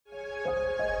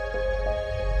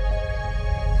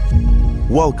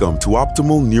Welcome to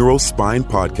Optimal Neurospine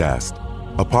Podcast,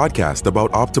 a podcast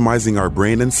about optimizing our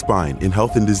brain and spine in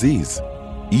health and disease.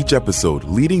 Each episode,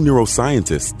 leading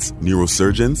neuroscientists,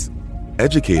 neurosurgeons,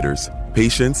 educators,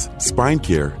 patients, spine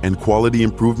care, and quality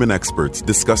improvement experts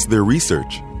discuss their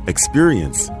research,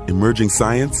 experience, emerging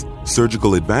science,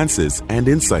 surgical advances, and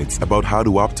insights about how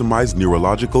to optimize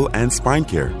neurological and spine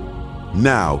care.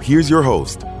 Now, here's your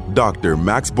host, Dr.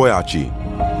 Max Boyachi.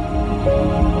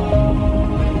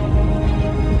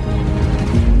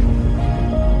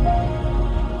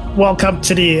 Welcome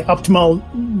to the Optimal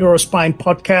Neurospine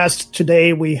Podcast.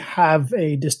 Today we have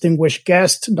a distinguished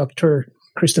guest, Dr.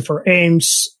 Christopher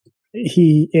Ames.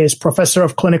 He is professor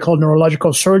of clinical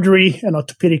neurological surgery and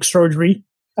orthopedic surgery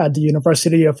at the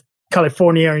University of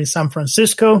California in San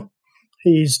Francisco.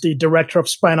 He's the director of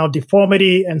spinal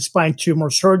deformity and spine tumor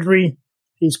surgery.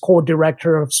 He's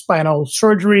co-director of spinal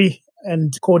surgery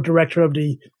and co-director of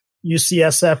the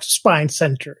UCSF Spine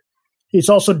Center. He's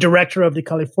also director of the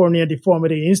California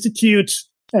Deformity Institute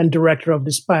and director of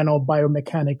the Spinal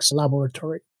Biomechanics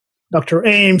Laboratory. Dr.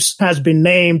 Ames has been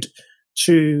named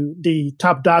to the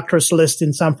top doctors list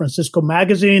in San Francisco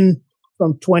Magazine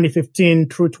from 2015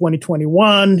 through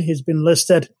 2021. He's been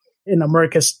listed in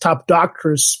America's top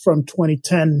doctors from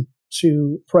 2010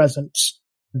 to present.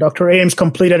 Dr. Ames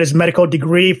completed his medical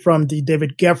degree from the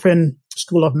David Geffen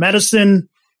School of Medicine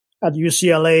at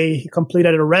UCLA. He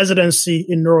completed a residency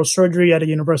in neurosurgery at the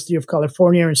University of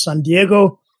California in San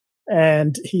Diego.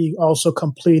 And he also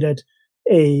completed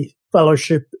a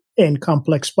fellowship in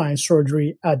complex spine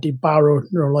surgery at the Barrow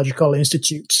Neurological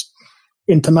Institute.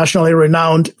 Internationally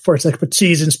renowned for his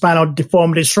expertise in spinal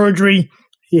deformity surgery,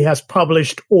 he has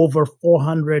published over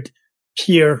 400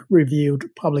 peer-reviewed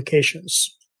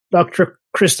publications. Dr.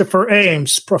 Christopher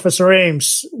Ames, Professor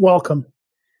Ames, welcome.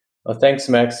 Well, thanks,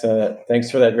 Max.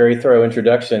 Thanks for that very thorough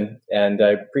introduction. And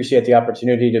I appreciate the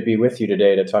opportunity to be with you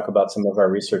today to talk about some of our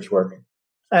research work.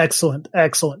 Excellent,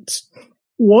 excellent.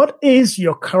 What is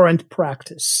your current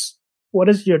practice?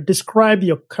 Describe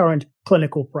your current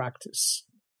clinical practice?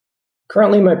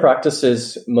 Currently, my practice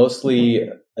is mostly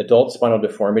adult spinal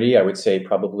deformity. I would say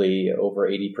probably over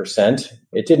 80%.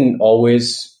 It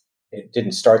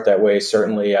didn't start that way,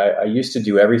 certainly. I used to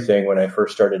do everything when I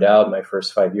first started out, my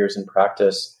first 5 years in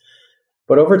practice.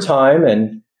 But over time,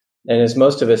 and as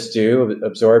most of us do,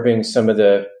 absorbing some of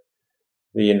the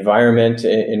environment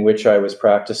in which I was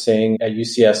practicing at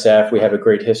UCSF, we have a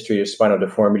great history of spinal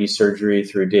deformity surgery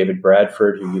through David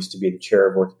Bradford, who used to be the chair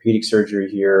of orthopedic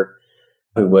surgery here,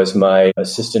 who was my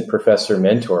assistant professor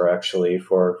mentor, actually,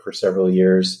 for several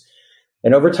years.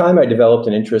 And over time, I developed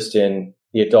an interest in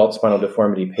the adult spinal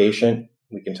deformity patient.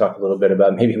 We can talk a little bit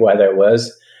about maybe why that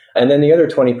was. And then the other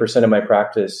 20% of my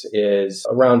practice is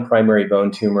around primary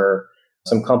bone tumor,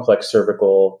 some complex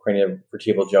cervical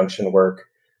craniovertebral junction work,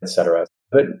 et cetera.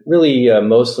 But really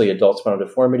mostly adult spinal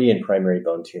deformity and primary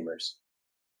bone tumors.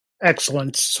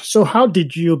 Excellent. So how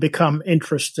did you become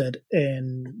interested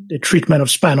in the treatment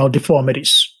of spinal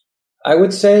deformities? I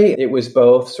would say it was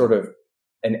both sort of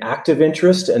an active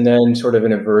interest and then sort of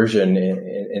an aversion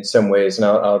in some ways. And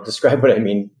I'll describe what I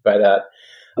mean by that.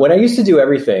 When I used to do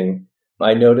everything,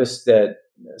 I noticed that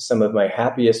some of my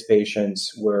happiest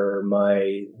patients were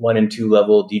my 1 and 2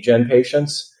 level degen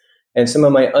patients. And some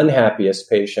of my unhappiest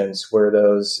patients were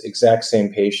those exact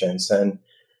same patients. And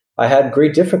I had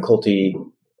great difficulty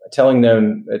telling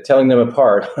them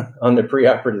apart on the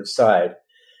preoperative side.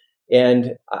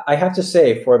 And I have to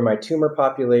say, for my tumor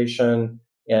population,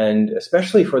 and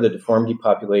especially for the deformity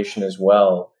population as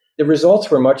well, the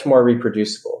results were much more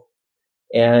reproducible.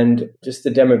 And just the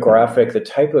demographic, the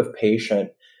type of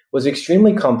patient was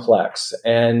extremely complex.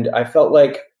 And I felt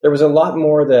like there was a lot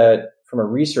more that, from a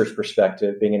research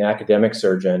perspective, being an academic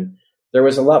surgeon, there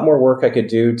was a lot more work I could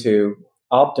do to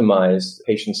optimize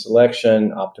patient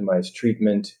selection, optimize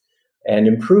treatment, and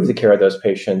improve the care of those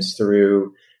patients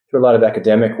through a lot of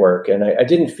academic work. And I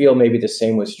didn't feel maybe the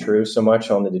same was true so much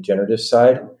on the degenerative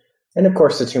side. And of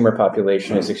course, the tumor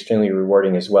population is extremely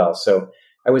rewarding as well. So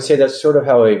I would say that's sort of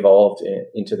how I evolved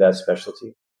into that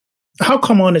specialty. How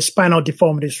common is spinal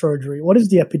deformity surgery? What is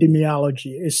the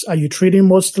epidemiology? Are you treating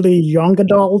mostly young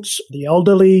adults, the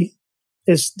elderly?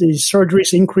 Is the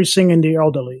surgeries increasing in the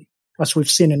elderly, as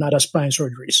we've seen in other spine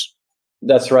surgeries?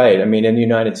 That's right. I mean, in the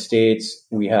United States,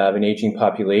 we have an aging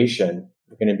population.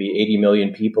 We're going to be 80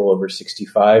 million people over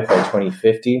 65 by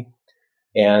 2050.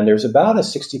 And there's about a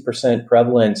 60%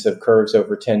 prevalence of curves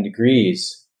over 10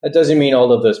 degrees. That doesn't mean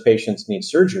all of those patients need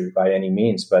surgery by any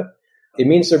means, but it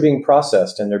means they're being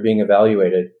processed and they're being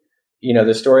evaluated.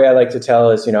 The story I like to tell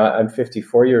is, I'm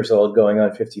 54 years old going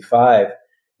on 55.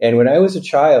 And when I was a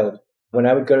child, when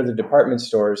I would go to the department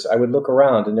stores, I would look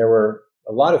around and there were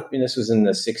a lot of, and this was in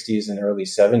the 60s and early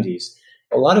 70s,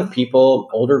 a lot of people,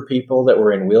 older people that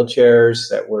were in wheelchairs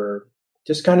that were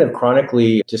just kind of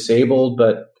chronically disabled.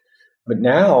 But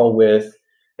now with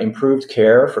improved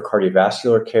care for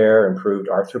cardiovascular care, improved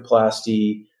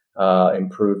arthroplasty,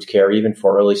 improved care even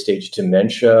for early stage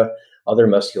dementia, other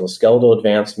musculoskeletal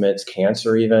advancements,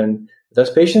 cancer even, those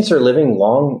patients are living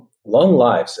long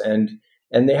lives and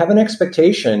they have an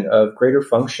expectation of greater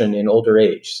function in older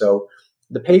age. So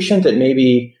the patient that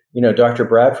maybe, Dr.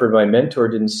 Bradford, my mentor,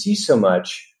 didn't see so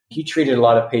much, he treated a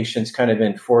lot of patients kind of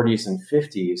in 40s and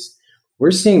 50s.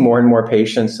 We're seeing more and more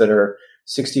patients that are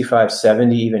 65,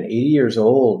 70, even 80 years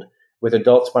old with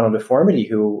adult spinal deformity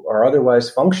who are otherwise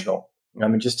functional. I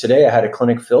mean, just today I had a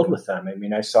clinic filled with them. I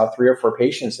mean, I saw 3 or 4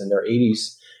 patients in their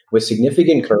 80s with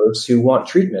significant curves who want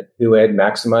treatment, who had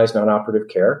maximized non-operative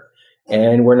care,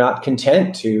 and were not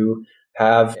content to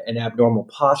have an abnormal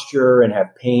posture and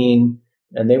have pain.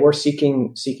 And they were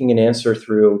seeking an answer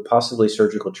through possibly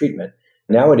surgical treatment.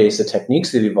 Nowadays, the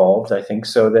techniques have evolved, I think,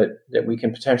 so that we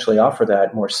can potentially offer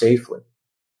that more safely.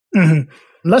 Mm-hmm.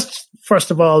 Let's,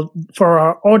 first of all, for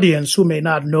our audience who may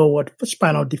not know what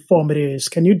spinal deformity is,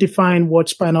 can you define what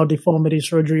spinal deformity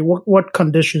surgery, what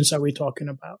conditions are we talking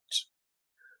about?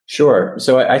 Sure.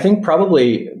 So I think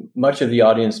probably much of the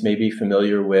audience may be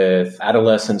familiar with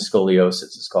adolescent scoliosis.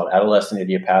 It's called adolescent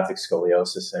idiopathic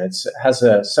scoliosis, and it has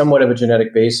a somewhat of a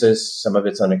genetic basis. Some of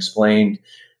it's unexplained,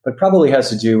 but probably has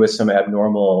to do with some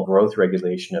abnormal growth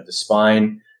regulation of the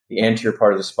spine, the anterior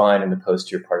part of the spine and the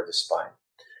posterior part of the spine.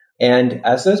 And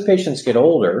as those patients get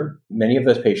older, many of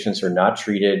those patients are not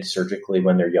treated surgically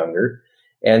when they're younger.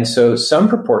 And so some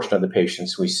proportion of the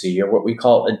patients we see are what we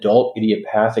call adult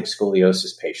idiopathic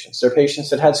scoliosis patients. They're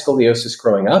patients that had scoliosis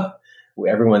growing up.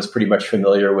 Everyone's pretty much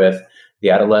familiar with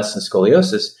the adolescent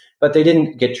scoliosis, but they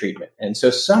didn't get treatment. And so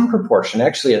some proportion,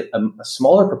 actually a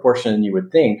smaller proportion than you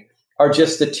would think, are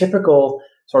just the typical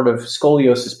sort of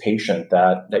scoliosis patient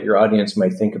that your audience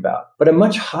might think about. But a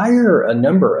much higher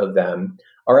number of them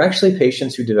are actually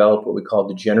patients who develop what we call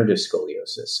degenerative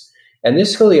scoliosis. And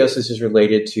this scoliosis is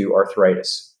related to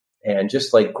arthritis. And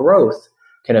just like growth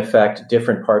can affect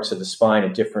different parts of the spine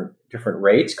at different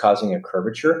rates, causing a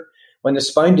curvature, when the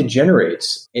spine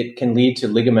degenerates, it can lead to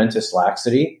ligamentous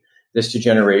laxity. This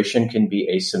degeneration can be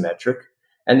asymmetric.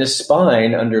 And the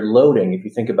spine under loading, if you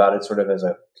think about it sort of as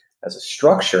a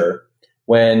structure,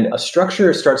 when a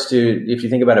structure starts to, if you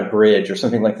think about a bridge or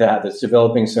something like that, that's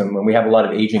developing when we have a lot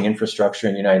of aging infrastructure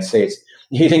in the United States,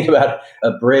 you think about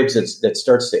a bridge that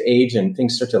starts to age and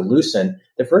things start to loosen,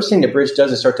 the first thing the bridge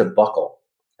does is start to buckle.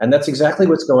 And that's exactly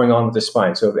what's going on with the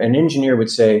spine. So an engineer would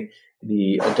say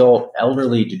the adult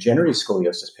elderly degenerative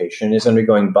scoliosis patient is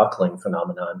undergoing buckling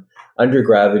phenomenon under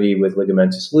gravity with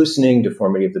ligamentous loosening,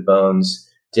 deformity of the bones,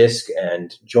 disc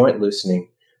and joint loosening.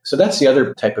 So that's the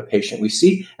other type of patient we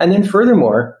see. And then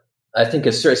furthermore, I think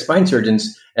as spine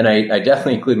surgeons, and I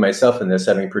definitely include myself in this,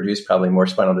 having produced probably more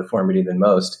spinal deformity than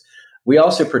most, we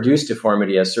also produce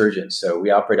deformity as surgeons. So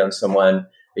we operate on someone,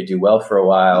 they do well for a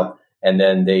while, and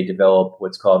then they develop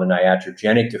what's called an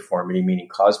iatrogenic deformity, meaning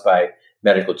caused by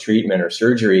medical treatment or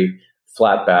surgery,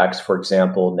 flat backs, for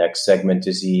example, neck segment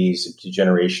disease,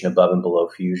 degeneration above and below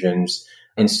fusions,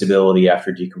 instability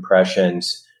after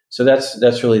decompressions. So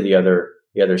that's really the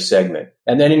other segment.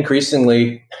 And then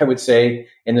increasingly, I would say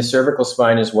in the cervical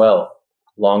spine as well,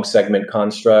 long segment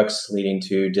constructs leading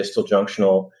to distal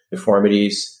junctional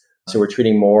deformities. So we're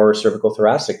treating more cervical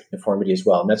thoracic deformity as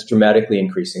well. And that's dramatically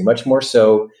increasing, much more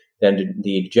so than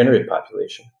the degenerative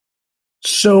population.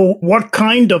 So what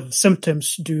kind of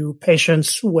symptoms do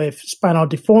patients with spinal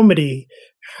deformity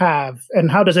have, and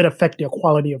how does it affect their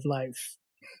quality of life?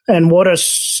 And what are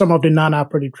some of the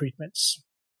non-operative treatments?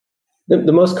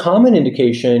 The most common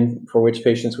indication for which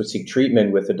patients would seek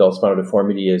treatment with adult spinal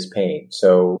deformity is pain.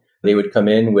 So they would come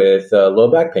in with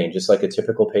low back pain, just like a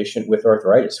typical patient with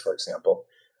arthritis, for example.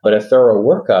 But a thorough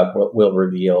workup will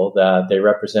reveal that they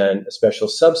represent a special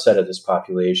subset of this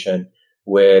population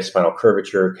with spinal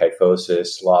curvature,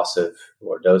 kyphosis, loss of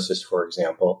lordosis, for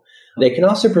example. They can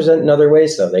also present in other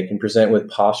ways, though. They can present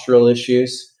with postural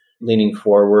issues, leaning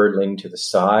forward, leaning to the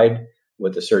side,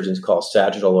 what the surgeons call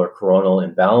sagittal or coronal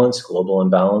imbalance, global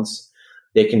imbalance.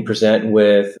 They can present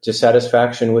with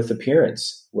dissatisfaction with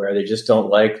appearance, where they just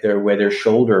don't like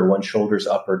one shoulder's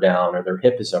up or down, or their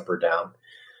hip is up or down.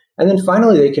 And then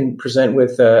finally, they can present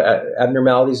with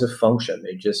abnormalities of function.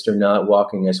 They just are not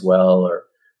walking as well or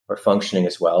functioning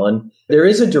as well. And there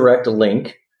is a direct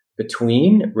link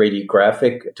between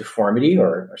radiographic deformity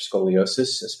or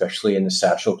scoliosis, especially in the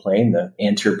sagittal plane, the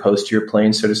anterior posterior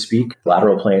plane, so to speak,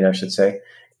 lateral plane, I should say,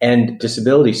 and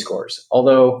disability scores.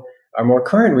 Although our more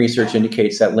current research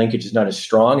indicates that linkage is not as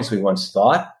strong as we once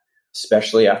thought,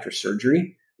 especially after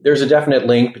surgery. There's a definite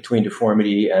link between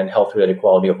deformity and health-related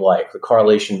quality of life. The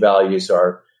correlation values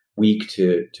are weak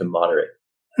to moderate.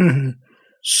 Mm-hmm.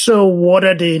 So what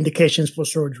are the indications for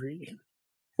surgery?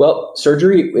 Well,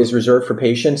 surgery is reserved for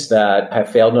patients that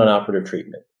have failed non-operative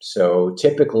treatment. So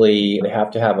typically, they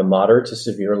have to have a moderate to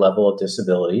severe level of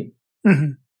disability,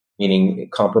 meaning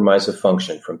compromise of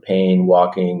function from pain,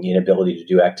 walking, inability to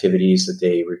do activities that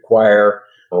they require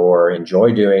or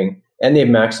enjoy doing. And they've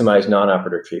maximized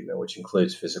non-operative treatment, which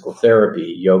includes physical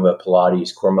therapy, yoga,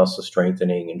 Pilates, core muscle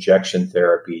strengthening, injection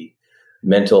therapy,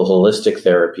 mental holistic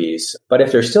therapies. But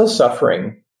if they're still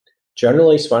suffering,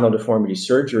 generally spinal deformity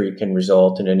surgery can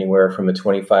result in anywhere from a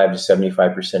 25 to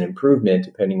 75% improvement,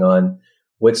 depending on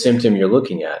what symptom you're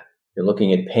looking at. You're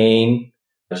looking at pain,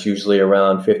 that's usually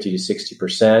around 50 to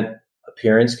 60%.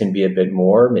 Appearance can be a bit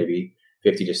more, maybe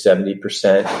 50 to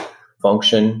 70%.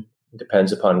 Function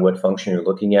depends upon what function you're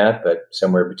looking at, but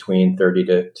somewhere between 30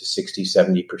 to 60,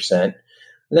 70%. And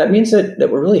that means that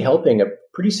we're really helping a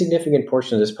pretty significant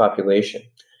portion of this population.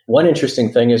 One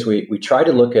interesting thing is we try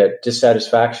to look at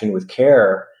dissatisfaction with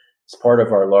care as part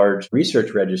of our large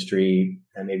research registry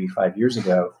maybe 5 years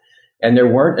ago. And there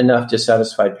weren't enough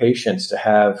dissatisfied patients to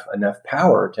have enough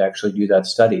power to actually do that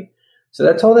study. So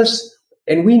that told us,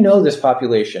 and we know this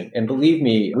population, and believe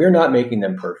me, we're not making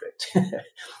them perfect.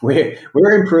 We're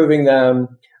improving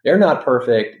them. They're not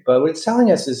perfect. But what it's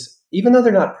telling us is, even though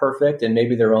they're not perfect and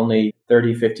maybe they're only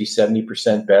 30, 50,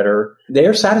 70% better, they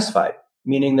are satisfied,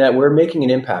 meaning that we're making an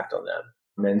impact on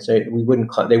them. And so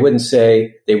they wouldn't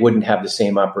say they wouldn't have the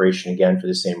same operation again for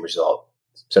the same result,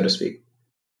 so to speak.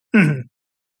 Mm-hmm.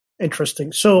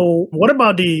 Interesting. So what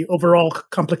about the overall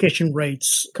complication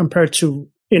rates compared to,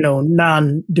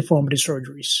 non-deformity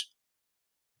surgeries?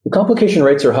 The complication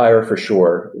rates are higher for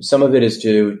sure. Some of it is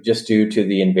due to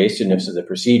the invasiveness of the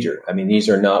procedure. I mean, these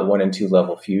are not 1 and 2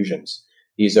 level fusions.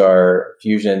 These are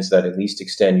fusions that at least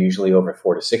extend usually over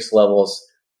 4 to 6 levels,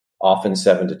 often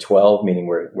 7 to 12, meaning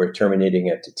we're terminating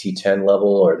at the T10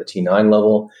 level or the T9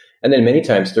 level. And then many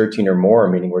times 13 or more,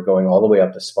 meaning we're going all the way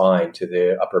up the spine to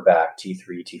the upper back,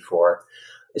 T3, T4.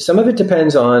 Some of it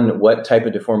depends on what type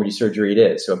of deformity surgery it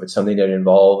is. So if it's something that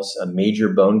involves a major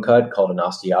bone cut called an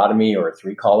osteotomy or a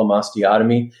 3-column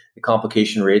osteotomy, the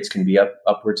complication rates can be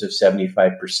upwards of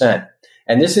 75%.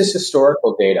 And this is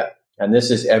historical data, and this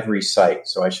is every site,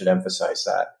 so I should emphasize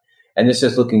that. And this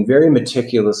is looking very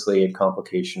meticulously at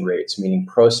complication rates, meaning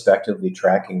prospectively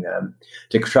tracking them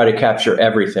to try to capture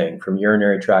everything from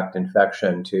urinary tract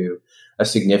infection to a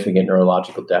significant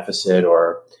neurological deficit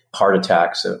or heart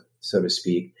attack, so to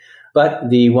speak. But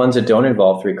the ones that don't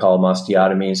involve 3-column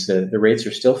osteotomies, the rates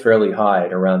are still fairly high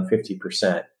at around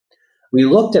 50%. We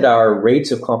looked at our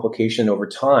rates of complication over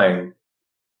time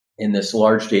in this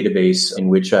large database in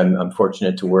which I'm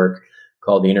fortunate to work,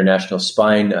 called the International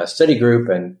Spine Study Group,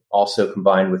 and also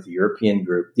combined with the European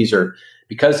group. These are,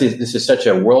 because this is such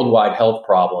a worldwide health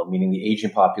problem, meaning the aging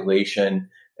population,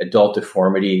 adult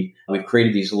deformity, we've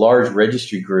created these large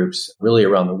registry groups really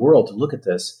around the world to look at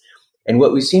this. And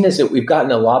what we've seen is that we've gotten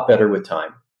a lot better with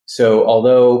time. So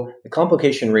although the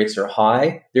complication rates are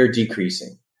high, they're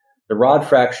decreasing. The rod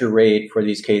fracture rate for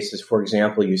these cases, for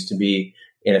example, used to be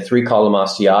in a 3-column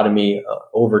osteotomy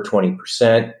over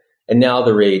 20%. And now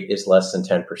the rate is less than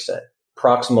 10%.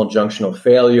 Proximal junctional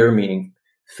failure, meaning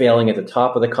failing at the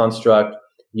top of the construct,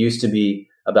 used to be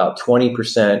about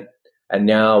 20%. And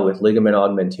now with ligament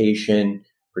augmentation,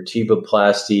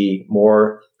 vertebroplasty,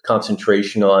 more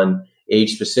concentration on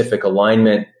age-specific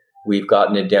alignment, we've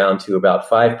gotten it down to about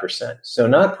 5%. So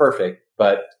not perfect,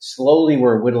 but slowly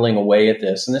we're whittling away at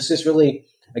this. And this is really,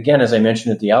 again, as I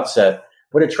mentioned at the outset,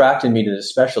 what attracted me to this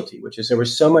specialty, which is there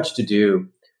was so much to do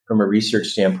from a research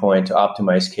standpoint to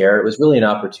optimize care. It was really an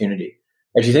opportunity.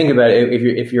 As you think about it,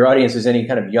 if your audience is any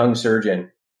kind of young surgeon,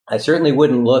 I certainly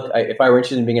wouldn't if I were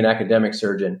interested in being an academic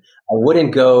surgeon, I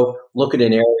wouldn't go look at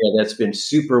an area that's been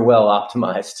super well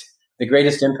optimized. The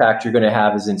greatest impact you're going to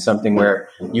have is in something where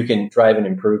you can drive an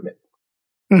improvement.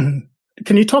 Mm-hmm.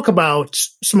 Can you talk about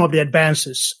some of the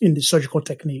advances in the surgical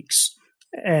techniques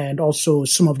and also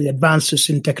some of the advances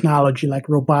in technology like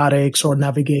robotics or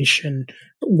navigation,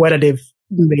 whether they've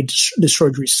made the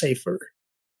surgery safer?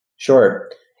 Sure.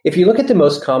 If you look at the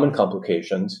most common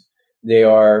complications, they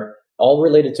are all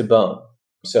related to bone.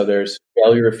 So there's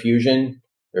failure of fusion,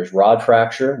 there's rod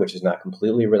fracture, which is not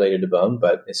completely related to bone,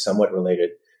 but is somewhat related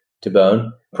to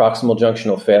bone, proximal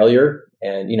junctional failure,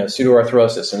 and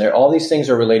pseudoarthrosis. And all these things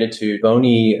are related to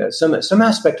bony, some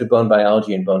aspect of bone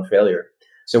biology and bone failure.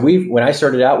 So when I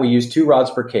started out, we used 2 rods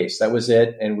per case. That was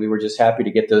it. And we were just happy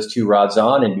to get those 2 rods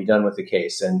on and be done with the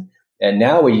case. And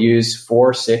now we use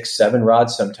 4, 6, 7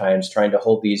 rods sometimes, trying to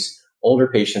hold these older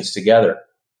patients together.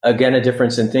 Again, a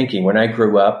difference in thinking. When I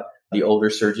grew up, the older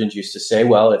surgeons used to say,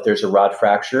 well, if there's a rod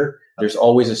fracture, there's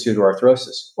always a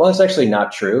pseudoarthrosis. Well, it's actually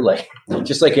not true.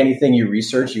 Just like anything you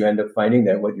research, you end up finding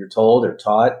that what you're told or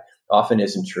taught often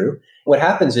isn't true. What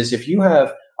happens is if you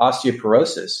have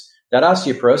osteoporosis, that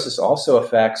osteoporosis also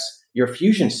affects your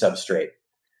fusion substrate.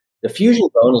 The fusion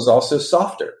bone is also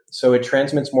softer, so it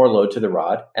transmits more load to the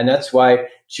rod. And that's why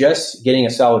just getting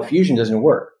a solid fusion doesn't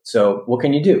work. So what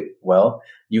can you do? Well,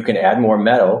 you can add more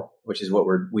metal, which is what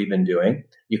we've been doing.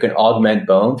 You can augment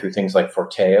bone through things like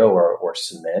Forteo or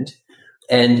cement.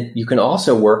 And you can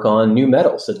also work on new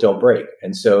metals that don't break.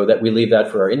 And so that we leave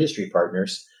that for our industry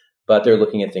partners, but they're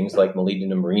looking at things like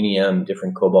molybdenum, rhenium,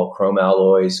 different cobalt chrome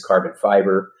alloys, carbon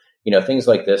fiber, things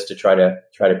like this to try to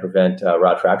prevent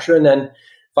rod fracture. And then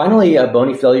finally,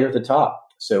 bony failure at the top.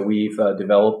 So we've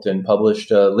developed and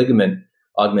published ligament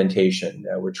augmentation.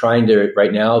 We're trying to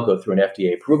right now go through an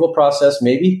FDA approval process,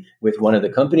 maybe with one of the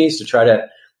companies, to try to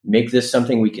make this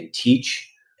something we can teach,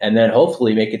 and then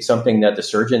hopefully make it something that the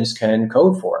surgeons can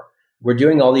code for. We're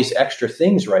doing all these extra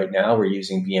things right now. We're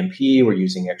using BMP, we're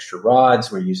using extra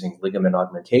rods, we're using ligament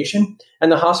augmentation,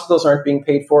 and the hospitals aren't being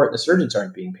paid for it, the surgeons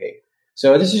aren't being paid.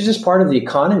 So this is just part of the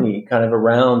economy kind of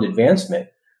around advancement.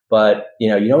 But you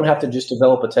don't have to just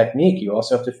develop a technique. You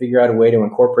also have to figure out a way to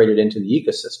incorporate it into the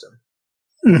ecosystem.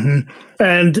 Mm-hmm.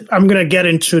 And I'm going to get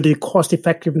into the cost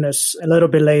effectiveness a little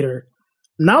bit later.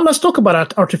 Now let's talk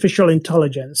about artificial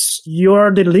intelligence.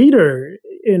 You're the leader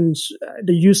in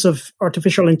the use of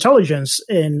artificial intelligence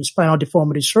in spinal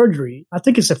deformity surgery. I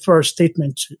think it's a fair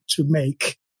statement to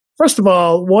make. First of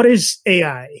all, what is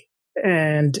AI?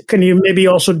 And can you maybe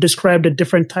also describe the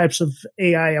different types of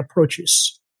AI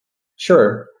approaches?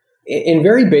 Sure. In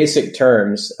very basic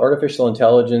terms, artificial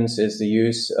intelligence is the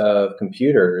use of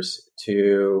computers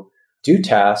to do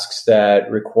tasks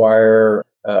that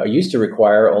used to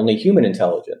require only human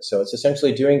intelligence. So it's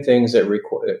essentially doing things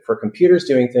for computers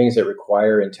doing things that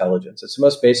require intelligence. It's the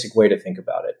most basic way to think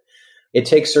about it. It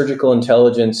takes surgical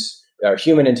intelligence, or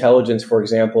human intelligence, for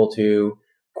example, to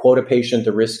quote a patient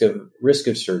the risk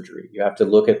of surgery. You have to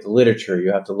look at the literature.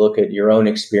 You have to look at your own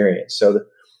experience. So the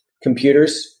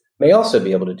computers may also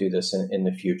be able to do this in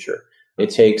the future. It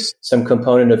takes some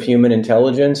component of human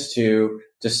intelligence to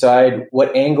decide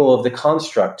what angle of the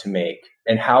construct to make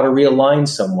and how to realign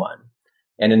someone.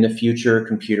 And in the future,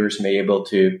 computers may be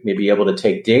able to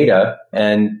take data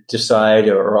and decide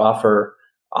or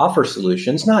offer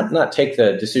solutions, not take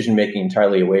the decision making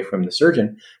entirely away from the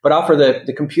surgeon, but offer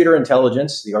the computer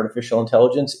intelligence, the artificial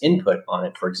intelligence input on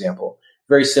it, for example.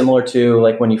 Very similar to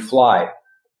like when you fly.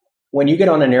 When you get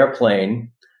on an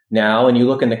airplane now and you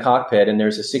look in the cockpit and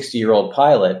there's a 60-year-old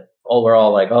pilot, we're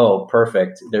all like, oh,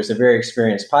 perfect. There's a very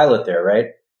experienced pilot there,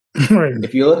 right? Right.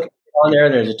 If you look on there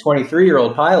and there's a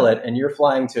 23-year-old pilot and you're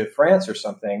flying to France or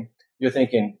something, you're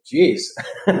thinking, geez,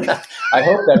 I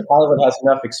hope that pilot has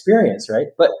enough experience, right?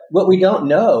 But what we don't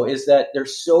know is that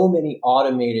there's so many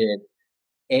automated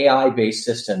AI-based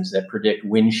systems that predict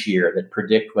wind shear, that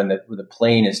predict when the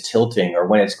plane is tilting or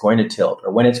when it's going to tilt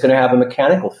or when it's going to have a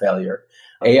mechanical failure.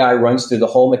 AI runs through the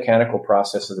whole mechanical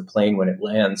process of the plane when it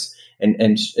lands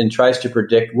and tries to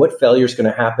predict what failure is going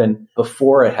to happen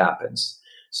before it happens.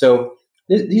 So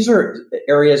these are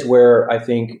areas where I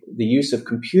think the use of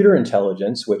computer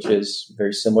intelligence, which is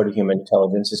very similar to human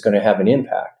intelligence, is going to have an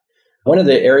impact. One of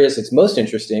the areas that's most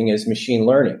interesting is machine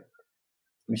learning.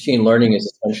 Machine learning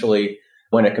is essentially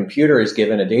when a computer is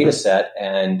given a data set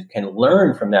and can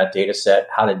learn from that data set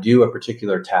how to do a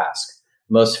particular task.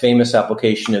 Most famous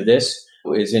application of this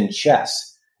is in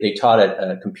chess. They taught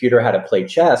a computer how to play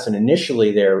chess, and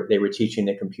initially they were teaching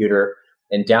the computer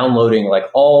and downloading like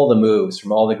all the moves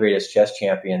from all the greatest chess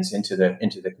champions into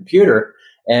the computer.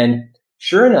 And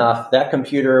sure enough, that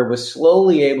computer was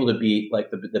slowly able to beat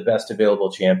like the best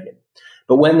available champion.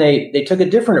 But when they took a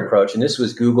different approach, and this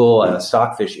was Google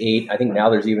Stockfish 8, I think now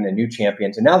there's even a new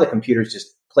champion. So now the computers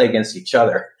just play against each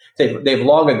other. They've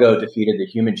long ago defeated the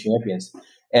human champions.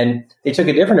 And they took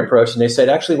a different approach, and they said,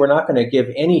 actually, we're not going to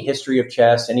give any history of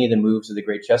chess, any of the moves of the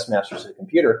great chess masters to the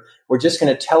computer. We're just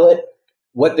going to tell it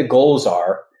what the goals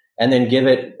are, and then give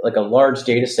it like a large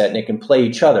data set, and it can play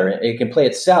each other. It can play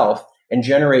itself and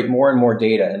generate more and more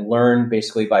data and learn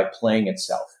basically by playing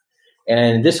itself.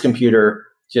 And this computer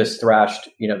just thrashed,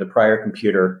 the prior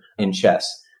computer in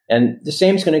chess. And the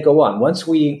same is going to go on. Once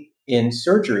in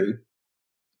surgery,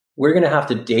 we're going to have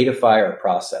to datafy our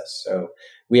process. So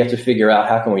we have to figure out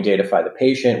how can we datafy the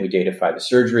patient, we datafy the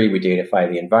surgery, we datafy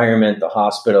the environment, the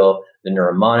hospital, the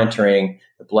neuromonitoring,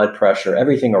 the blood pressure,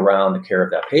 everything around the care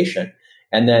of that patient.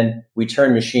 And then we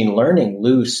turn machine learning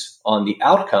loose on the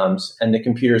outcomes, and the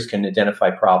computers can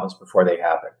identify problems before they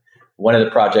happen. One of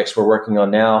the projects we're working on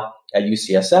now at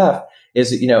UCSF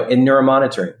is, in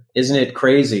neuromonitoring. Isn't it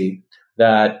crazy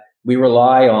that we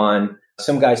rely on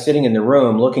some guy sitting in the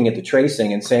room looking at the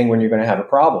tracing and saying when you're going to have a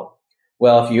problem?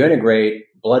 Well, if you integrate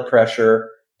blood pressure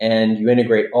and you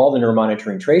integrate all the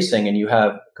neuromonitoring tracing, and you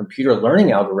have computer learning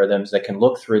algorithms that can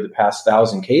look through the past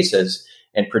 1,000 cases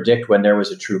and predict when there was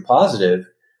a true positive,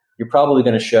 you're probably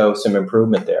going to show some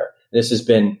improvement there. This has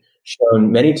been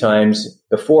shown many times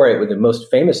before. The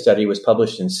most famous study was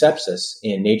published in Sepsis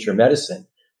in Nature Medicine,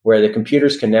 where the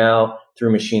computers can now,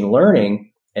 through machine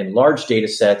learning and large data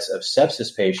sets of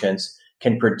sepsis patients,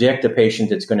 can predict a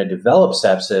patient that's going to develop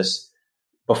sepsis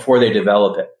before they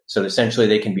develop it. So essentially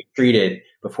they can be treated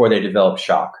before they develop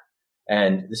shock.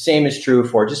 And the same is true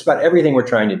for just about everything we're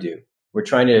trying to do. We're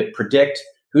trying to predict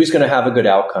who's going to have a good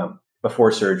outcome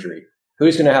before surgery,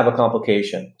 who's going to have a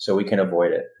complication so we can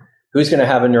avoid it, who's going to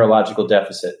have a neurological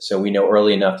deficit so we know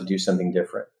early enough to do something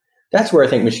different. That's where I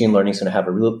think machine learning is going to have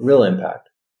a real impact.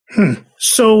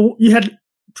 So you had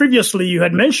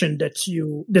mentioned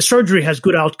that the surgery has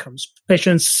good outcomes,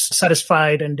 patients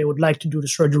satisfied, and they would like to do the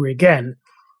surgery again.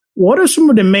 What are some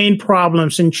of the main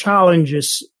problems and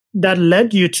challenges that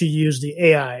led you to use the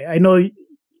AI? I know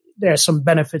there are some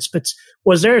benefits, but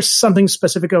was there something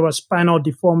specific about spinal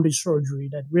deformity surgery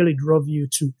that really drove you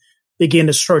to begin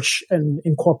the search and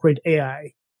incorporate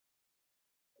AI?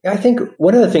 I think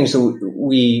one of the things that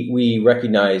we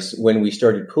recognized when we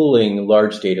started pooling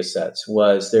large data sets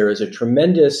was there is a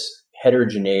tremendous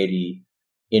heterogeneity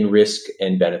in risk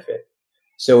and benefit.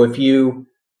 So if you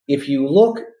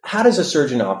look, how does a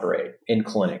surgeon operate in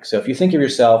clinic? So if you think of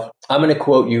yourself, I'm going to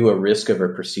quote you a risk of a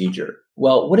procedure.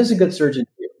 Well, what does a good surgeon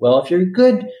do? Well, if you're a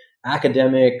good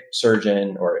academic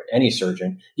surgeon or any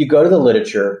surgeon, you go to the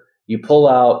literature, you pull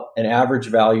out an average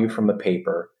value from a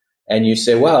paper, and you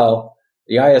say, well,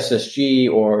 the ISSG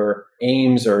or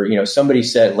AIMS or, somebody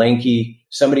said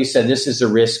this is the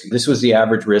risk. This was the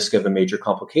average risk of a major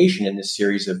complication in this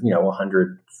series of,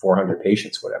 100, 400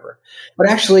 patients, whatever. But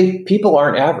actually, people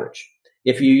aren't average.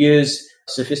 If you use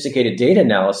sophisticated data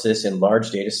analysis in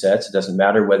large data sets, it doesn't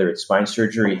matter whether it's spine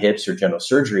surgery, hips, or general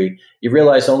surgery, you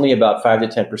realize only about 5 to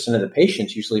 10% of the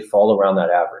patients usually fall around that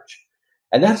average.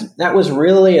 And that was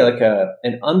really like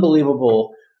an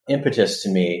unbelievable impetus to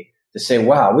me to say,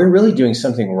 wow, we're really doing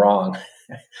something wrong.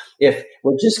 If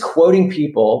we're just quoting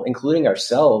people, including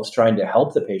ourselves, trying to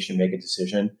help the patient make a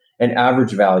decision, an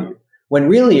average value. When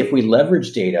really, if we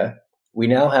leverage data, we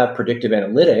now have predictive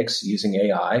analytics using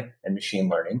AI and machine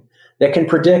learning that can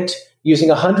predict using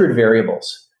 100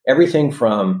 variables, everything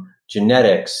from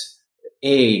genetics,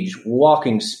 age,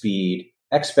 walking speed,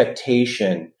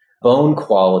 expectation, bone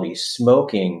quality,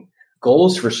 smoking,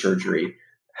 goals for surgery,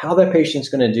 how that patient's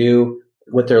going to do,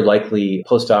 what their likely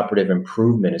postoperative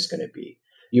improvement is going to be.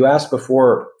 You asked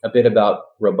before a bit about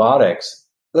robotics.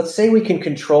 Let's say we can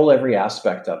control every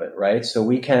aspect of it, right? So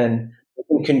we can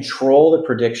control the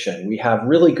prediction. We have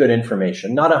really good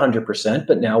information, not 100%,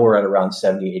 but now we're at around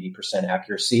 70, 80%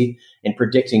 accuracy in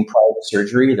predicting prior to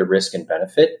surgery, the risk and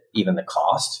benefit, even the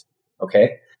cost.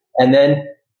 Okay. And then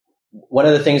one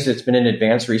of the things that's been in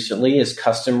advance recently is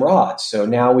custom rods. So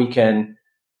now we can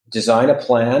design a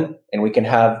plan and we can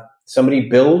have somebody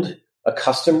build a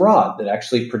custom rod that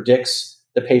actually predicts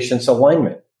the patient's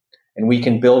alignment. And we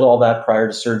can build all that prior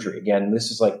to surgery. Again, this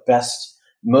is like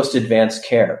most advanced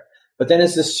care. But then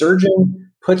as the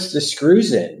surgeon puts the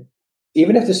screws in,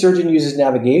 even if the surgeon uses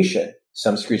navigation,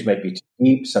 some screws might be too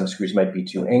deep, some screws might be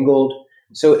too angled.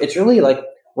 So it's really like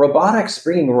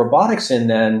bringing robotics in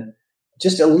then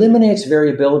just eliminates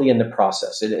variability in the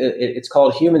process. It's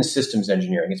called human systems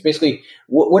engineering. It's basically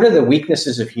what are the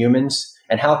weaknesses of humans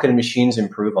and how can machines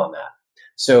improve on that?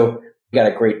 So you got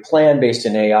a great plan based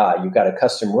in AI. You've got a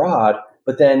custom rod,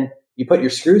 but then you put your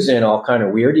screws in all kind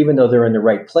of weird, even though they're in the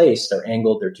right place. They're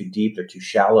angled, they're too deep, they're too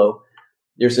shallow.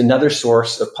 There's another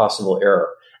source of possible error.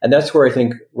 And that's where I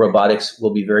think robotics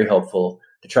will be very helpful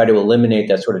to try to eliminate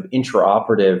that sort of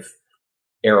intraoperative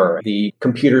error. The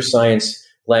computer science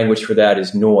language for that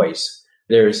is noise.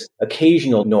 There's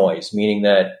occasional noise, meaning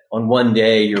that on one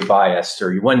day you're biased,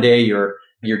 or one day you're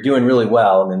doing really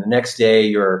well, and then the next day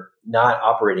you're not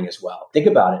operating as well. Think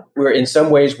about it. In some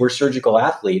ways, we're surgical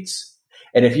athletes.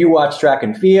 And if you watch track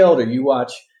and field, or you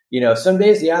watch, some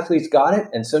days the athlete's got it,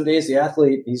 and some days the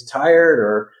athlete, he's tired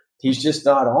or he's just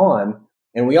not on.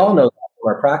 And we all know that from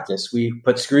our practice. We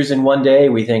put screws in one day,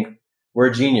 we think we're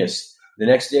a genius. The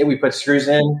next day we put screws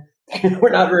in, we're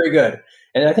not very good.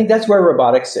 And I think that's where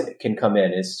robotics can come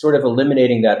in, is sort of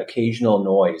eliminating that occasional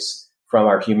noise from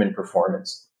our human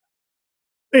performance.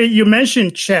 You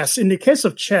mentioned chess. In the case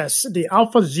of chess, the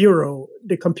AlphaZero,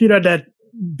 the computer that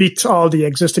beats all the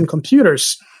existing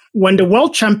computers, when the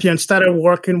world champion started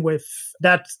working with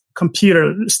that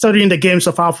computer, studying the games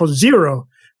of AlphaZero,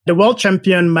 the world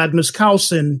champion Magnus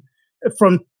Carlsen,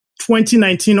 from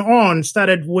 2019 on,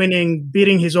 started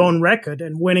beating his own record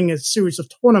and winning a series of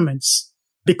tournaments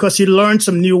because he learned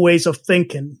some new ways of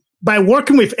thinking. By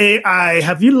working with AI,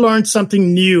 have you learned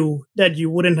something new that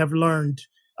you wouldn't have learned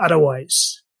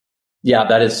otherwise? Yeah,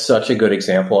 that is such a good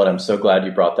example. And I'm so glad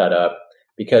you brought that up,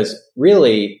 because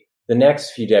really the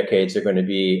next few decades are going to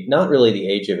be not really the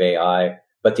age of AI,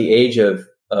 but the age of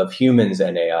humans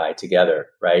and AI together,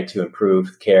 right? To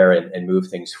improve care and move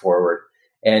things forward.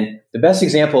 And the best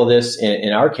example of this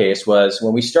in our case was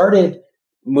when we started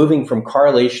moving from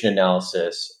correlation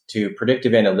analysis to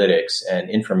predictive analytics and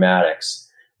informatics,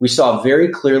 we saw very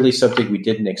clearly something we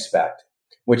didn't expect,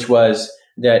 which was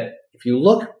that if you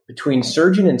look between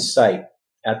surgeon and site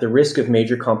at the risk of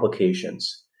major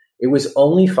complications, it was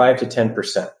only 5 to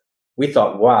 10%. We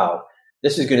thought, wow,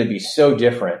 this is going to be so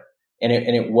different. And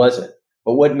it wasn't.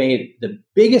 But what made the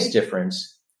biggest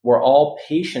difference were all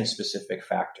patient-specific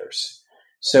factors.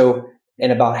 So,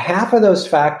 and about half of those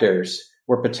factors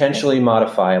were potentially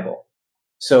modifiable.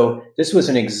 So this was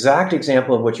an exact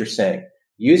example of what you're saying.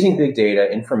 Using big data,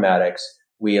 informatics,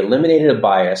 we eliminated a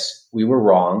bias. We were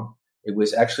wrong. It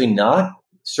was actually not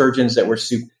surgeons that were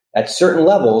at certain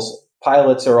levels.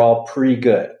 Pilots are all pretty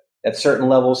good. At certain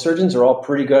levels, surgeons are all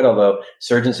pretty good, although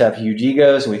surgeons have huge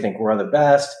egos and we think we're the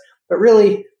best. But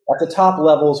really, at the top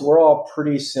levels, we're all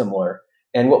pretty similar.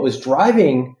 And what was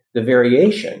driving the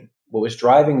variation, what was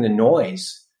driving the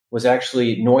noise, was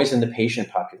actually noise in the patient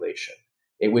population.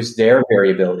 It was their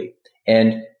variability.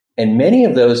 And many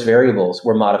of those variables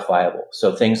were modifiable.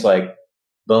 So things like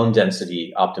bone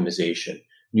density optimization,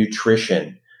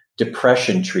 nutrition,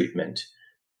 depression treatment,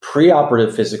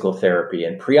 preoperative physical therapy,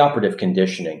 and preoperative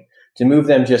conditioning, to move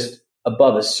them just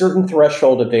above a certain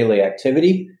threshold of daily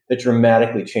activity that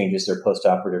dramatically changes their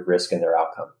postoperative risk and their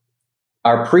outcome.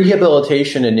 Our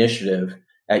prehabilitation initiative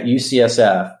at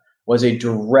UCSF was a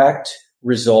direct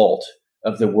result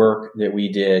of the work that we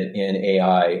did in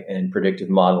AI and predictive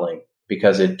modeling,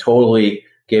 because it totally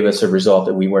gave us a result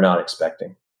that we were not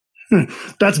expecting.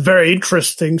 That's very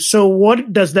interesting. So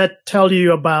what does that tell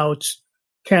you about,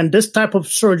 can this type of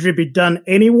surgery be done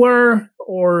anywhere,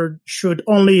 or should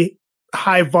only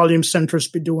high volume centers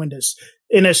be doing this?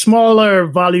 In a smaller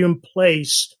volume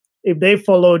place, if they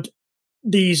followed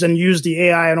these and used the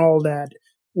AI and all that,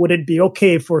 would it be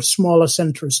okay for smaller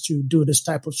centers to do this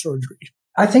type of surgery?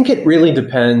 I think it really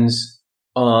depends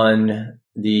on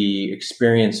the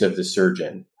experience of the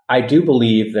surgeon. I do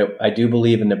believe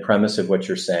in the premise of what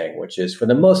you're saying, which is for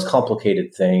the most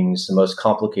complicated things, the most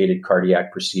complicated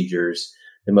cardiac procedures,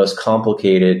 the most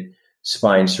complicated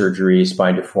spine surgery,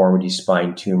 spine deformity,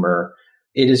 spine tumor,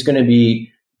 it is going to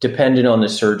be dependent on the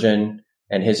surgeon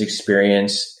and his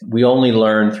experience. We only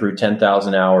learn through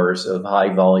 10,000 hours of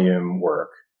high volume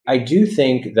work. I do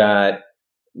think that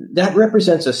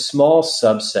represents a small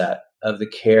subset of the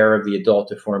care of the adult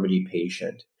deformity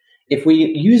patient. If we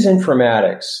use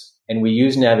informatics and we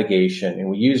use navigation and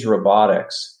we use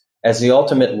robotics as the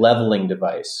ultimate leveling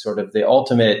device, sort of the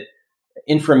ultimate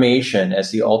information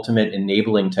as the ultimate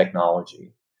enabling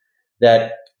technology,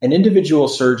 that an individual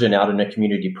surgeon out in a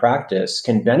community practice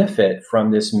can benefit from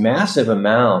this massive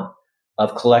amount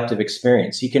of collective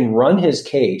experience. He can run his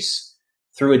case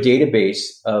through a database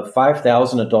of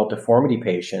 5,000 adult deformity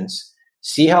patients,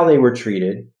 see how they were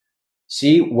treated,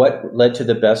 see what led to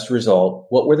the best result,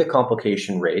 what were the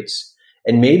complication rates,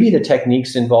 and maybe the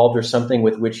techniques involved are something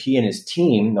with which he and his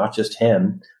team, not just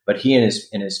him, but he and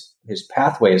his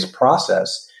pathway, his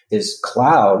process, his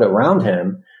cloud around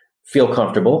him feel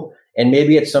comfortable. And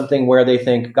maybe it's something where they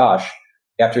think, gosh,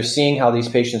 after seeing how these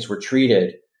patients were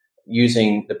treated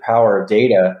using the power of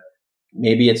data,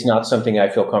 maybe it's not something I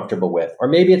feel comfortable with. Or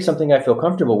maybe it's something I feel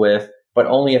comfortable with, but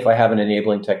only if I have an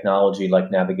enabling technology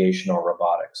like navigation or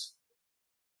robotics.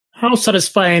 How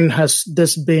satisfying has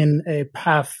this been a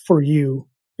path for you,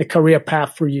 a career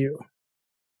path for you?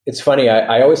 It's funny.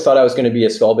 I always thought I was going to be a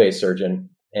skull-based surgeon,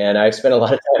 and I've spent a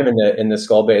lot of time in the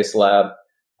skull-based lab.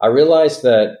 I realized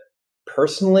that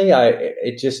personally,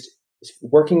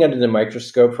 working under the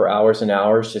microscope for hours and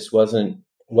hours just wasn't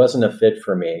a fit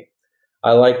for me.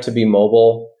 I like to be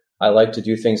mobile. I like to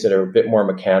do things that are a bit more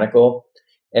mechanical.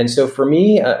 And so for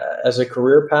me, as a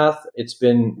career path, it's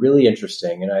been really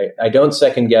interesting. And I don't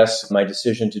second guess my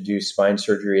decision to do spine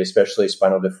surgery, especially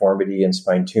spinal deformity and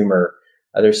spine tumor.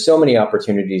 There's so many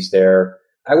opportunities there.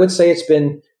 I would say it's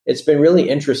been really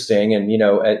interesting. And,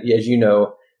 as you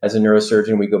know, as a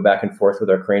neurosurgeon, we go back and forth with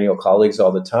our cranial colleagues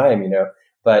all the time,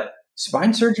 but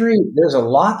spine surgery, there's a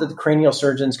lot that the cranial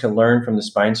surgeons can learn from the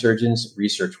spine surgeons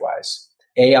research-wise.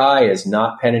 AI is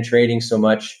not penetrating so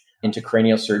much into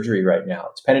cranial surgery right now.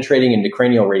 It's penetrating into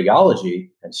cranial radiology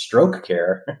and stroke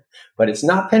care, but it's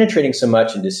not penetrating so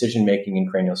much in decision-making in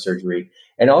cranial surgery.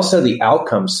 And also the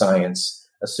outcome science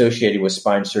associated with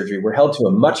spine surgery, we're held to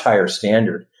a much higher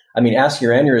standard. I mean, ask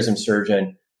your aneurysm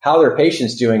surgeon how their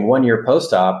patient's doing 1 year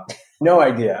post-op. No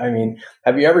idea. I mean,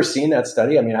 have you ever seen that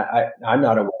study? I mean, I'm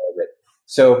not aware of it.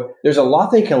 So there's a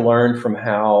lot they can learn from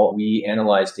how we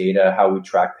analyze data, how we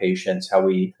track patients, how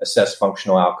we assess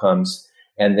functional outcomes.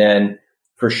 And then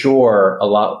for sure, a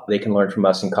lot they can learn from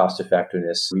us in cost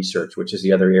effectiveness research, which is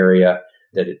the other area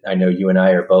that I know you and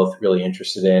I are both really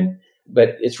interested in.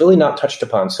 But it's really not touched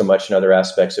upon so much in other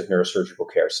aspects of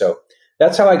neurosurgical care. So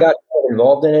that's how I got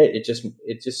involved in it.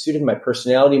 It just suited my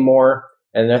personality more.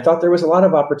 And I thought there was a lot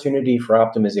of opportunity for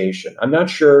optimization. I'm not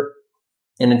sure.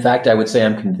 And in fact, I would say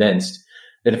I'm convinced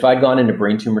that if I'd gone into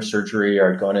brain tumor surgery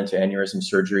or I'd gone into aneurysm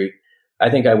surgery, I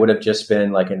think I would have just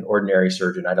been like an ordinary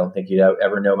surgeon. I don't think you'd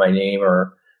ever know my name,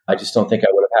 or I just don't think I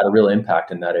would have had a real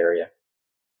impact in that area.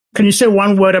 Can you say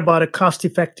one word about the cost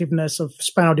effectiveness of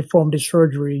spinal deformity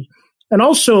surgery? And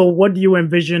also, what do you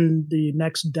envision the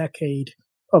next decade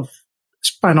of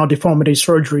spinal deformity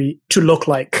surgery to look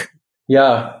like?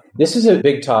 Yeah, this is a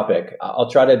big topic.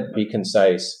 I'll try to be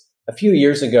concise. A few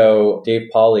years ago, Dave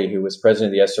Pauly, who was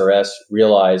president of the SRS,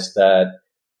 realized that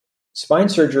spine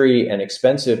surgery and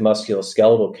expensive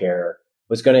musculoskeletal care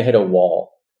was going to hit a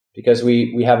wall because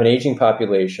we have an aging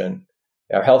population.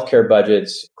 Our healthcare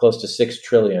budget's close to $6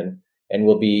 trillion and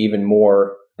will be even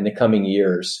more in the coming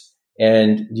years.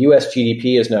 And US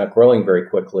GDP is not growing very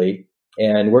quickly,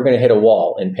 and we're going to hit a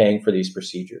wall in paying for these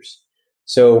procedures.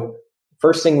 So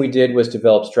first thing we did was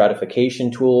develop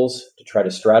stratification tools to try to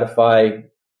stratify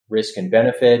risk and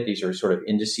benefit. These are sort of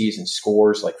indices and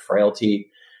scores like frailty.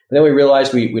 And then we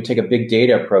realized we would take a big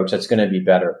data approach that's going to be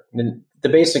better. And the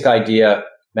basic idea,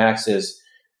 Max, is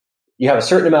you have a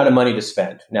certain amount of money to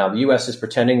spend. Now, the U.S. is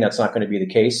pretending that's not going to be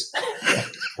the case,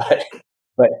 but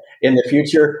in the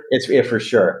future, it's for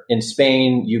sure. In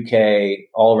Spain, UK,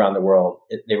 all around the world,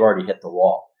 they've already hit the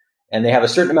wall. And they have a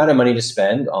certain amount of money to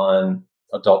spend on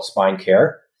adult spine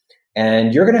care.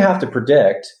 And you're going to have to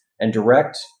predict and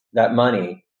direct that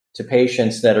money to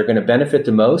patients that are going to benefit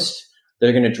the most,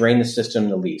 they're going to drain the system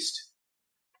the least.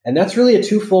 And that's really a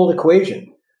twofold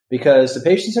equation, because the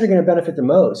patients that are going to benefit the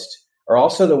most are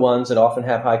also the ones that often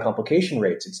have high complication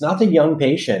rates. It's not the young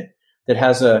patient that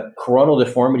has a coronal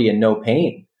deformity and no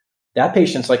pain. That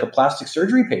patient's like a plastic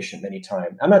surgery patient many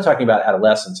times. I'm not talking about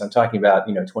adolescents. I'm talking about,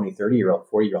 20, 30-year-old,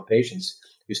 40-year-old patients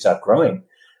who stop growing.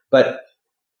 But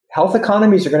health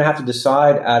economies are going to have to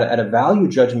decide at a value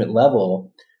judgment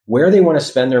level where they want to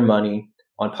spend their money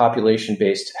on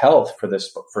population-based health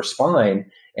for spine.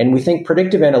 And we think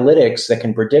predictive analytics that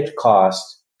can predict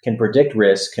cost, can predict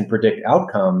risk, can predict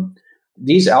outcome,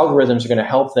 these algorithms are going to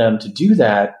help them to do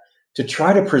that, to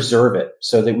try to preserve it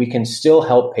so that we can still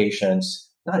help patients,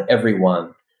 not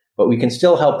everyone, but we can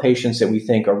still help patients that we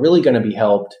think are really going to be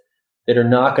helped, that are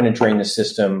not going to drain the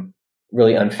system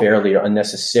really unfairly or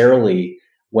unnecessarily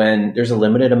when there's a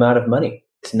limited amount of money.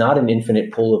 It's not an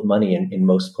infinite pool of money in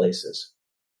most places.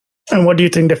 And what do you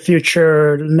think the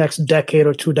future, next decade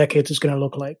or 2 decades is going to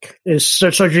look like? Is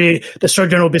surgery, the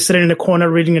surgeon will be sitting in the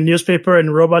corner reading a newspaper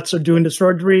and robots are doing the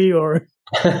surgery, or?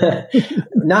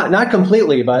 Not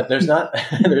completely, but there's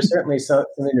certainly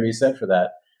something to be said for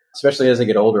that. Especially as I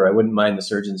get older, I wouldn't mind the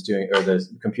surgeons doing, or the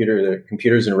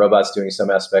computers and robots doing some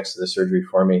aspects of the surgery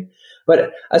for me.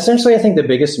 But essentially, I think the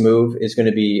biggest move is going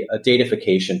to be a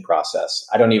datafication process.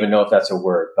 I don't even know if that's a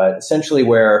word, but essentially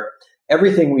where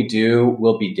everything we do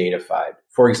will be datafied.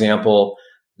 For example,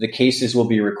 the cases will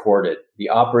be recorded. The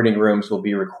operating rooms will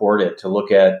be recorded to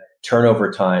look at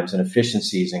turnover times and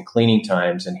efficiencies and cleaning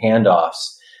times and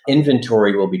handoffs.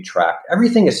 Inventory will be tracked.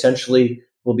 Everything essentially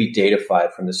will be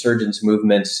datafied, from the surgeon's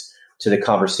movements to the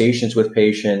conversations with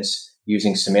patients,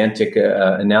 using semantic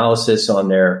analysis on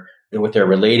what they're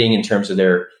relating in terms of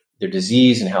their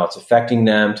disease and how it's affecting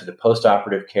them, to the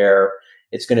postoperative care.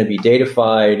 It's going to be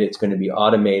datafied. It's going to be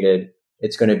automated.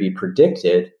 It's going to be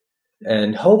predicted,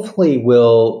 and hopefully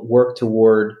will work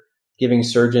toward giving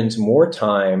surgeons more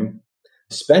time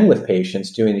to spend with patients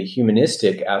doing the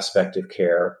humanistic aspect of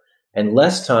care and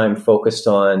less time focused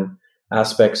on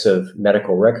aspects of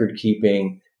medical record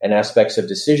keeping, and aspects of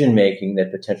decision making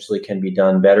that potentially can be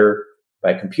done better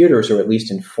by computers, or at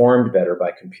least informed better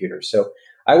by computers. So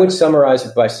I would summarize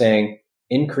it by saying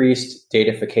increased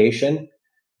datafication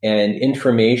and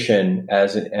information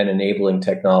as an enabling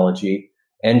technology,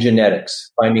 and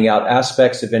genetics, finding out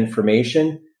aspects of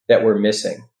information that we're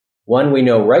missing. One we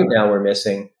know right now we're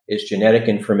missing is genetic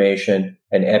information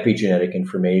and epigenetic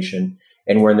information.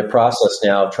 And we're in the process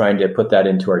now of trying to put that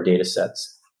into our data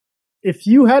sets. If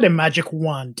you had a magic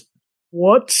wand,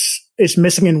 what is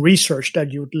missing in research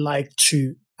that you would like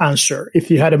to answer?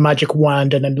 If you had a magic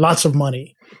wand and then lots of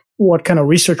money, what kind of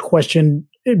research question,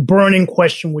 a burning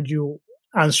question, would you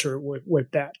answer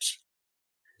with that?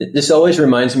 This always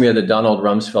reminds me of the Donald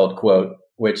Rumsfeld quote,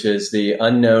 which is the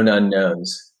unknown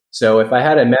unknowns. So if I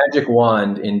had a magic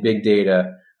wand in big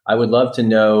data, I would love to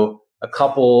know a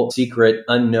couple secret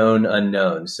unknown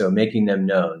unknowns, so making them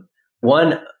known.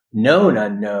 One known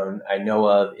unknown I know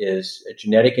of is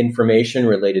genetic information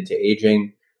related to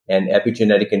aging, and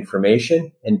epigenetic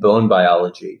information, and bone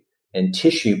biology and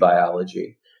tissue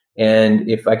biology. And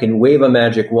if I can wave a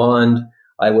magic wand,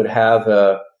 I would have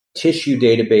a tissue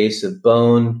database of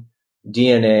bone,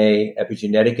 DNA,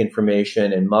 epigenetic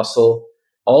information, and muscle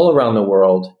all around the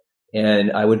world.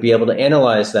 And I would be able to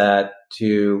analyze that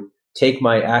to take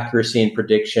my accuracy and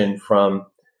prediction from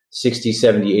 60,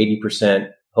 70, 80%,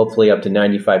 hopefully up to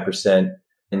 95%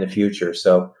 in the future.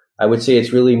 So I would say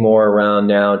it's really more around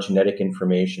now genetic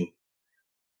information.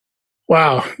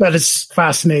 Wow, that is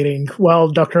fascinating. Well,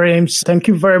 Dr. Ames, thank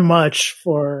you very much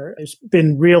it's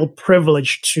been real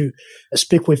privilege to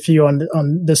speak with you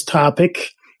on this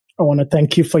topic. I want to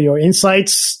thank you for your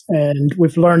insights, and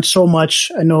we've learned so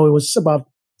much. I know it was about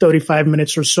 35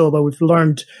 minutes or so, but we've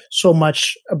learned so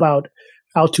much about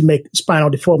how to make spinal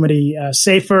deformity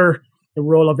safer, the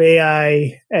role of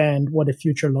AI, and what the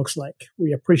future looks like.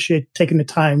 We appreciate taking the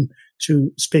time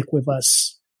to speak with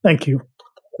us. Thank you.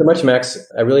 So much, Max.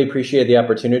 I really appreciate the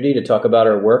opportunity to talk about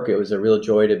our work. It was a real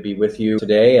joy to be with you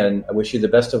today, and I wish you the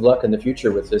best of luck in the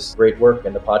future with this great work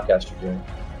and the podcast you're doing.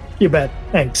 You bet.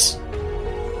 Thanks.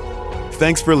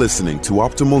 Thanks for listening to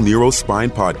Optimal Neurospine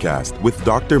Podcast with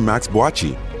Dr. Max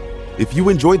Boakye. If you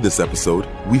enjoyed this episode,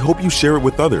 we hope you share it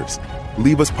with others.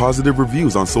 Leave us positive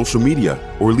reviews on social media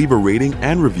or leave a rating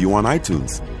and review on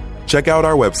iTunes. Check out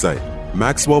our website,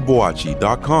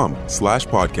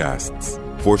 maxwellboakye.com/podcasts.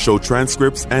 for show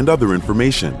transcripts and other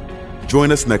information.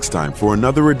 Join us next time for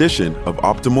another edition of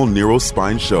Optimal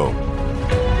Neurospine Show.